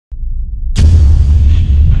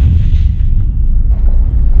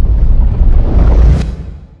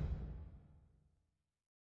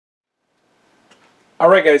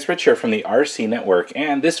Alright guys, Rich here from the RC Network,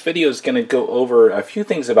 and this video is going to go over a few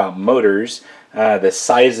things about motors, the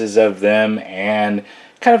sizes of them, and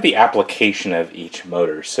kind of the application of each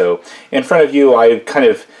motor. So in front of you, I kind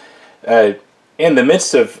of, in the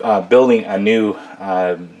midst of building a new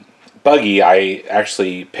buggy, I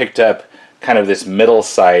actually picked up kind of this middle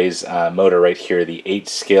size motor right here, the 8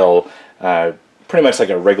 scale, pretty much like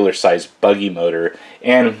a regular size buggy motor,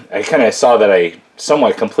 and I kind of saw that I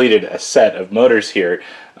somewhat completed a set of motors here.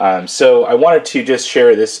 So I wanted to just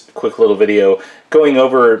share this quick little video going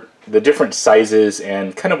over the different sizes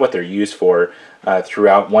and kind of what they're used for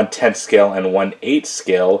throughout 1/10 scale and 1/8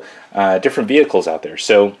 scale different vehicles out there.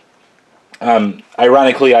 So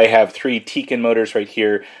ironically, I have 3 Tekin motors right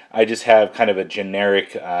here. I just have kind of a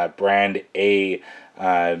generic brand A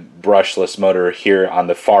brushless motor here on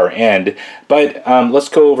the far end, but let's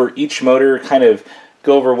go over each motor, kind of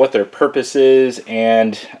go over what their purpose is,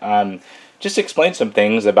 and just explain some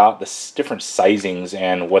things about the different sizings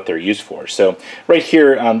and what they're used for. So right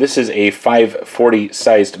here, this is a 540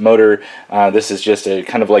 sized motor. This is just a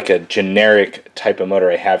kind of like a generic type of motor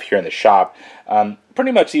I have here in the shop.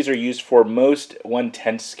 Pretty much these are used for most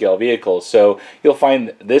 1/10 scale vehicles. So you'll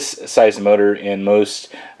find this size motor in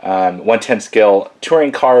most 1/10 scale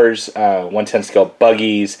touring cars, 1/10 scale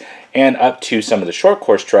buggies, and up to some of the short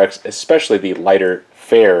course trucks, especially the lighter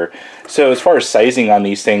fare. So as far as sizing on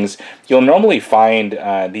these things, you'll normally find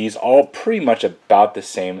these all pretty much about the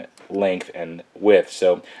same length and width.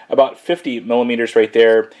 So about 50 millimeters right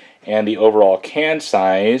there, and the overall can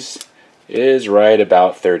size is right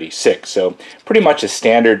about 36. So pretty much a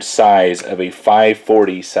standard size of a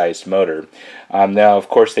 540 sized motor. Now of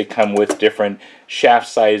course they come with different shaft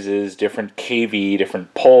sizes, different kV,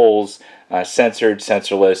 different poles, sensored,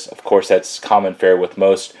 sensorless. Of course that's common fare with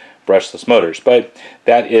most brushless motors, but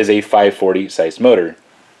that is a 540 sized motor.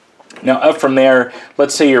 Now up from there,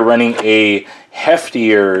 let's say you're running a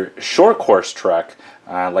heftier short course truck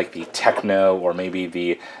like the Techno or maybe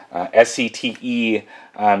the SCTE.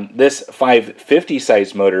 This 550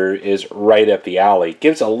 size motor is right up the alley.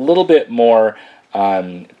 Gives a little bit more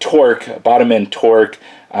torque, bottom end torque.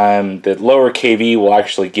 The lower kV will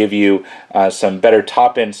actually give you some better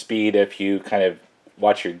top end speed if you kind of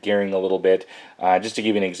watch your gearing a little bit. Just to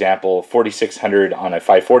give you an example, 4600 on a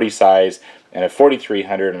 540 size and a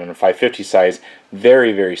 4300 on a 550 size,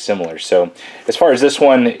 very, very similar. So as far as this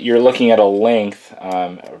one, you're looking at a length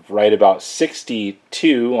of right about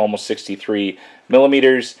 62, almost 63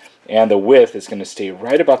 millimeters, and the width is going to stay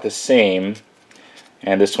right about the same,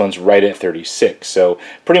 and this one's right at 36. So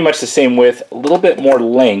pretty much the same width, a little bit more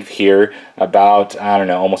length here, about, I don't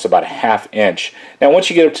know, almost about a ½ inch. Now once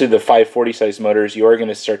you get up to the 540 size motors, you are going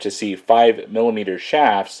to start to see 5 millimeter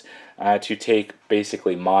shafts to take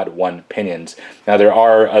basically mod 1 pinions. Now there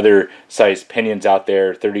are other size pinions out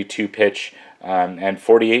there, 32 pitch and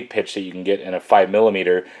 48 pitch that you can get in a 5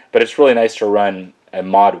 millimeter, but it's really nice to run a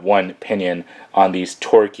mod 1 pinion on these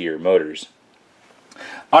torqueier motors.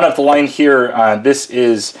 On up the line here, this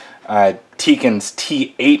is Tekin's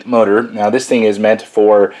T8 motor. Now this thing is meant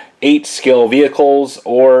for 8 scale vehicles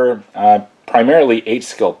or primarily 8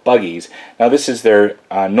 scale buggies. Now this is their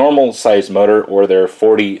normal size motor or their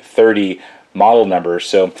 4030 model number.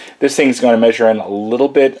 So this thing's going to measure in a little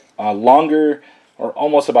bit longer, or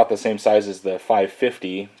almost about the same size as the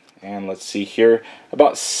 550. And let's see here,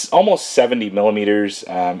 about almost 70 millimeters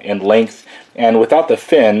in length. And without the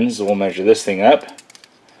fins, we'll measure this thing up.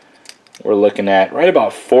 We're looking at right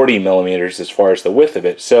about 40 millimeters as far as the width of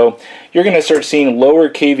it. So you're going to start seeing lower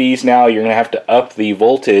KVs now. You're going to have to up the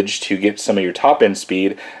voltage to get some of your top end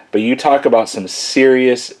speed. But you talk about some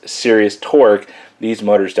serious torque, these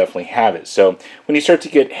motors definitely have it. So when you start to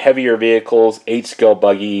get heavier vehicles, 8 scale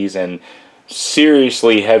buggies, and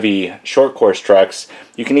seriously heavy short course trucks,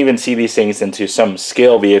 you can even see these things into some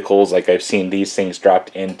scale vehicles. Like I've seen these things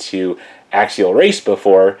dropped into axial race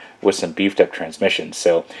before with some beefed up transmissions.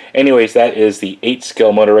 So anyways, that is the 8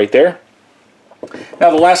 scale motor right there.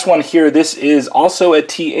 Now the last one here, this is also a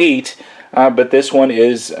T8, but this one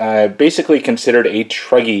is basically considered a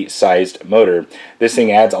truggy sized motor. This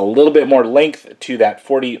thing adds a little bit more length to that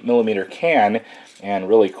 40 millimeter can, and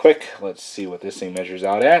really quick, let's see what this thing measures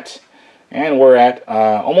out at. And we're at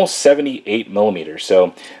almost 78 millimeters.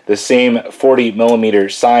 So the same 40 millimeter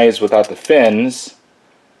size without the fins.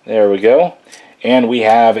 There we go. And we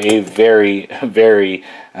have a very, very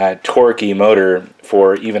torquey motor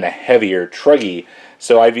for even a heavier truggy.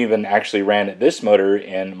 So I've even actually ran this motor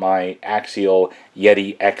in my axial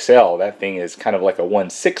Yeti XL. That thing is kind of like a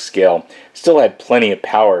 1/6 scale. Still had plenty of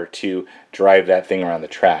power to drive that thing around the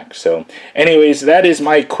track. So anyways, that is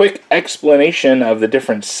my quick explanation of the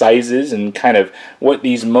different sizes and kind of what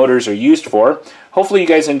these motors are used for. Hopefully you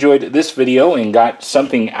guys enjoyed this video and got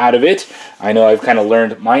something out of it. I know I've kind of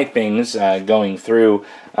learned my things going through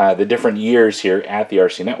the different years here at the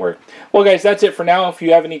RC Network. Well guys, that's it for now. If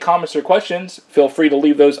you have any comments or questions, feel free to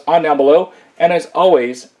leave those on down below. And as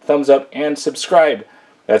always, thumbs up and subscribe.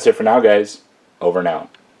 That's it for now guys. Over now.